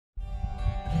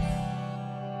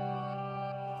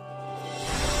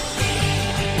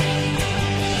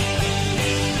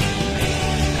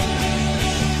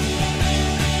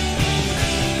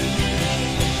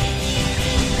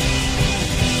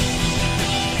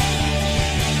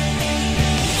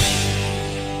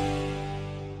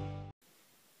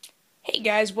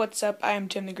guys, what's up? I am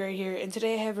Tim the Great here, and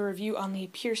today I have a review on the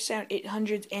Pure Sound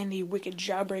 800s and the Wicked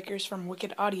Jawbreakers from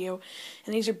Wicked Audio,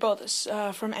 and these are both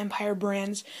from Empire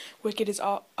Brands. Wicked is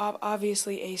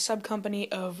obviously a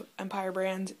sub-company of Empire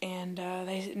Brands, and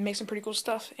they make some pretty cool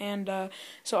stuff, and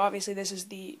so obviously this is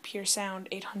the Pure Sound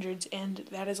 800s, and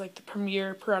that is like the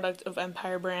premier product of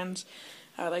Empire Brands.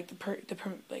 The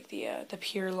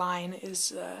Pure line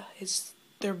is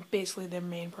they're basically their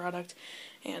main product,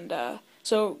 and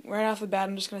so right off the bat,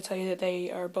 I'm just going to tell you that they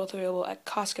are both available at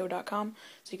Costco.com,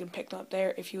 so you can pick them up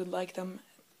there if you would like them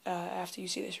after you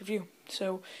see this review.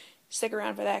 So stick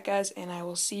around for that, guys, and I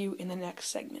will see you in the next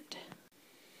segment.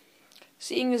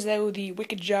 Seeing as though the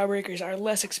Wicked Jawbreakers are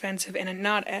less expensive and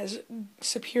not as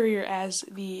superior as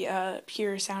the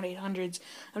Pure Sound 800s,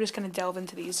 I'm just going to delve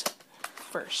into these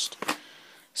first.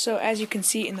 So as you can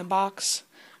see in the box,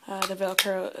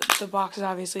 the box is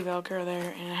obviously Velcro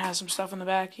there, and it has some stuff in the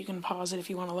back. You can pause it if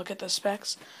you want to look at the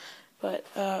specs, but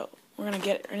we're going to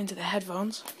get into the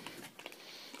headphones.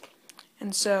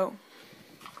 And so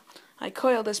I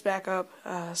coiled this back up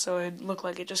so it looked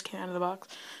like it just came out of the box,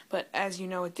 but as you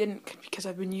know it didn't, because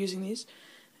I've been using these,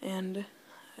 and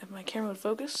if my camera would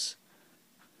focus,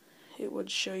 it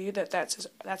would show you that that's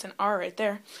an R right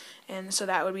there, and so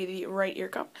that would be the right ear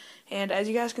cup. And as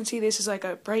you guys can see, this is like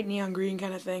a bright neon green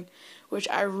kind of thing, which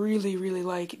I really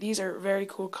like. These are very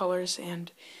cool colors,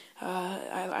 and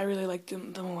I really like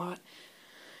them a lot.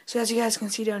 So as you guys can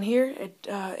see down here, it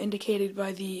indicated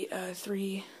by the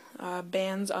three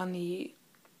bands on the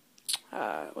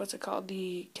what's it called,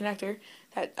 the connector,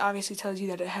 that obviously tells you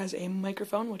that it has a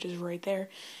microphone, which is right there,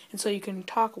 and so you can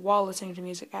talk while listening to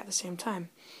music at the same time.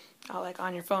 Like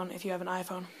on your phone if you have an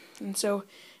iPhone. And so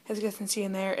as you guys can see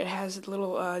in there, it has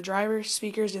little driver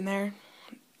speakers in there,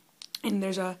 and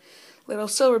there's a little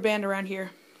silver band around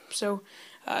here. So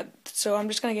I'm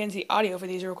just gonna get into the audio for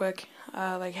these real quick,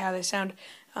 like how they sound.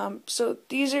 So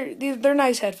they're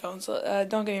nice headphones.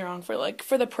 Don't get me wrong,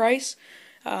 for the price,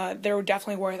 they're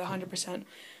definitely worth 100%.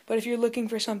 But if you're looking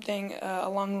for something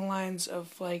along the lines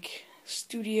of like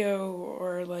studio,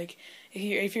 or like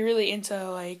if you're really into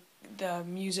like the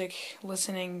music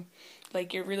listening,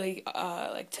 like you're really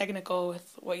like technical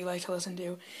with what you like to listen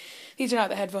to, these are not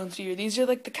the headphones for you. These are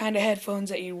like the kind of headphones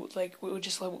that you would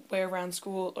just wear around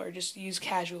school or just use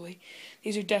casually.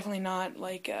 These are definitely not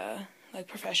like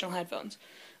professional headphones,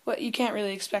 but you can't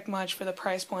really expect much for the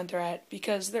price point they're at,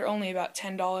 because they're only about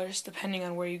 $10 depending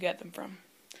on where you get them from.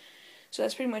 So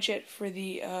that's pretty much it for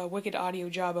the Wicked Audio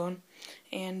Jawbone,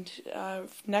 and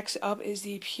next up is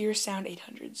the Pure Sound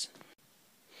 800s.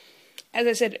 As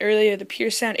I said earlier, the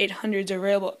Pure Sound 800s are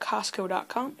available at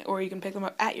Costco.com, or you can pick them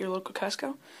up at your local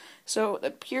Costco. So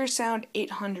the Pure Sound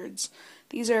 800s,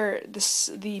 these are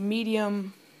the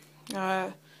medium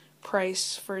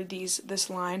price for this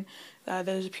line.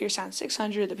 There's a Pure Sound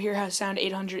 600, the Pure Sound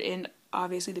 800, and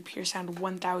obviously the Pure Sound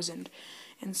 1000.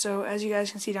 And so as you guys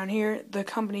can see down here, the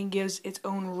company gives its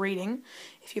own rating.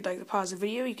 If you'd like to pause the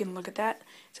video, you can look at that.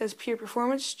 It says Pure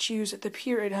Performance, choose the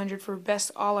Pure 800 for best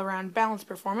all-around balanced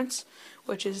performance,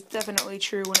 which is definitely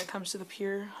true when it comes to the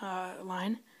Pure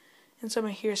line. And so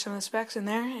here's some of the specs in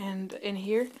there, and in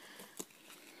here,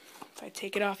 if I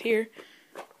take it off here,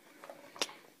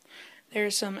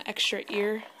 there's some extra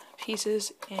ear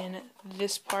pieces in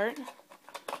this part.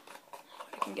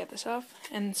 I can get this off,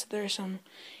 and so there's some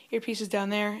earpieces down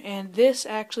there, and this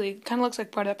actually kind of looks like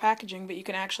part of the packaging, but you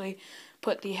can actually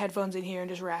put the headphones in here and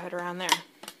just wrap it around there.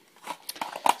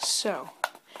 So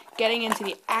getting into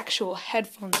the actual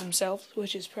headphones themselves,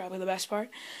 which is probably the best part.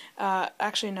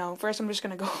 Actually no, first I'm just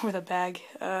going to go over the bag,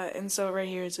 and so right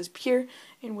here it says Pure,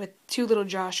 and with two little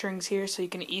drawstrings here so you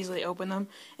can easily open them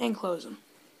and close them.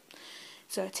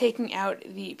 So taking out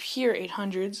the Pure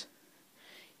 800s,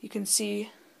 you can see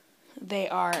they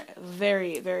are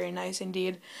very nice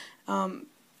indeed.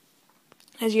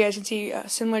 As you guys can see,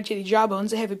 similar to the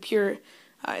Jawbones,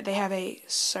 they have a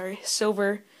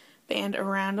silver band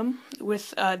around them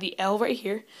with the L right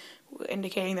here,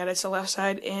 indicating that it's the left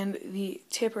side, and the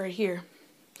tip right here.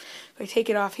 If I take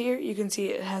it off here, you can see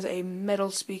it has a metal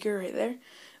speaker right there,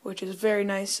 which is very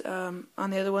nice. On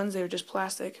the other ones, they were just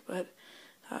plastic, but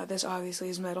this obviously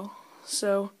is metal.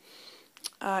 So.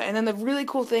 And then the really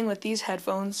cool thing with these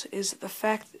headphones is the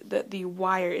fact that the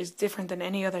wire is different than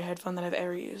any other headphone that I've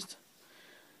ever used.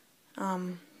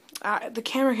 The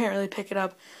camera can't really pick it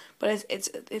up, but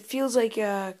it feels like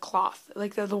cloth.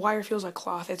 Like the wire feels like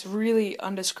cloth. It's really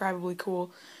undescribably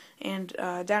cool. And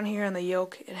down here on the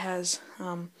yoke, it has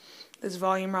this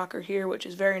volume rocker here, which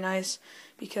is very nice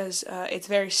because it's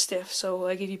very stiff. So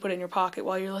like if you put it in your pocket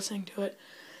while you're listening to it,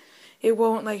 it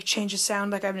won't like change the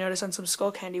sound like I've noticed on some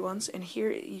Skull Candy ones. And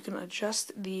here you can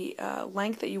adjust the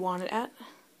length that you want it at,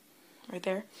 right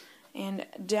there. And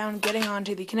down, getting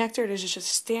onto the connector, there's just a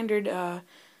standard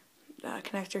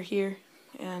connector here.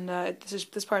 And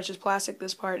this part's just plastic.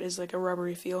 This part is like a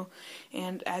rubbery feel.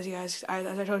 And as as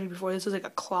I told you before, this is like a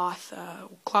cloth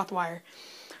wire.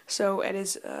 So it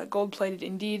is gold plated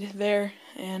indeed there.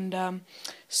 And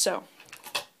so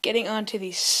getting onto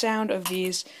the sound of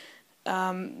these,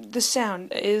 the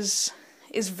sound is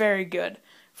very good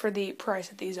for the price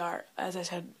that these are. As I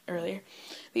said earlier,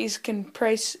 these can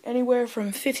price anywhere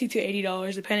from $50 to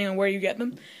 $80 depending on where you get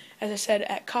them. As I said,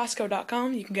 at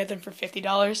Costco.com you can get them for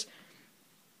 $50.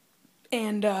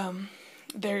 And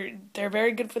they're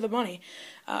very good for the money.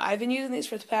 I've been using these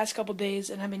for the past couple days,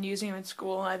 and I've been using them in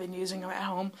school, and I've been using them at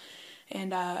home.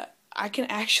 And I can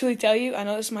actually tell you, I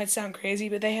know this might sound crazy,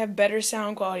 but they have better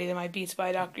sound quality than my Beats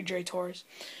by Dr. Dre tours.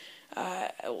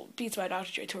 Beats by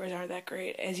Dr. Dre tours aren't that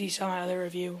great, as you saw in my other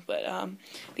review. But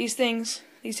these things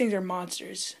are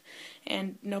monsters,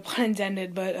 and no pun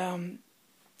intended. But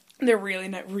they're really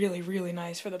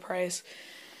nice for the price.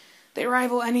 They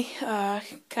rival any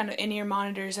kind of in-ear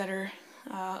monitors that are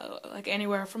like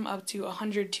anywhere from up to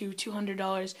 $100 to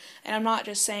 $200. And I'm not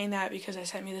just saying that because I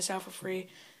sent me this out for free.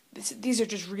 These are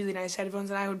just really nice headphones,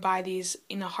 and I would buy these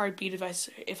in a heartbeat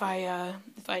if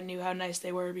I knew how nice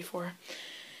they were before.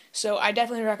 So I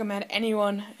definitely recommend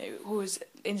anyone who is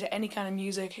into any kind of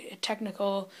music,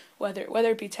 technical, whether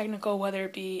it be technical, whether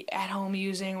it be at home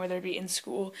using, whether it be in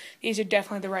school, these are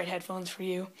definitely the right headphones for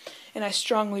you, and I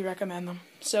strongly recommend them.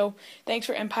 So thanks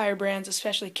for Empire Brands,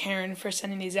 especially Karen, for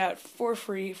sending these out for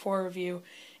free for review.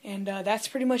 And that's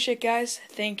pretty much it, guys.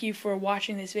 Thank you for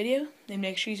watching this video, and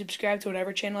make sure you subscribe to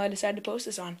whatever channel I decide to post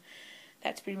this on.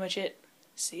 That's pretty much it.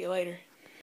 See you later.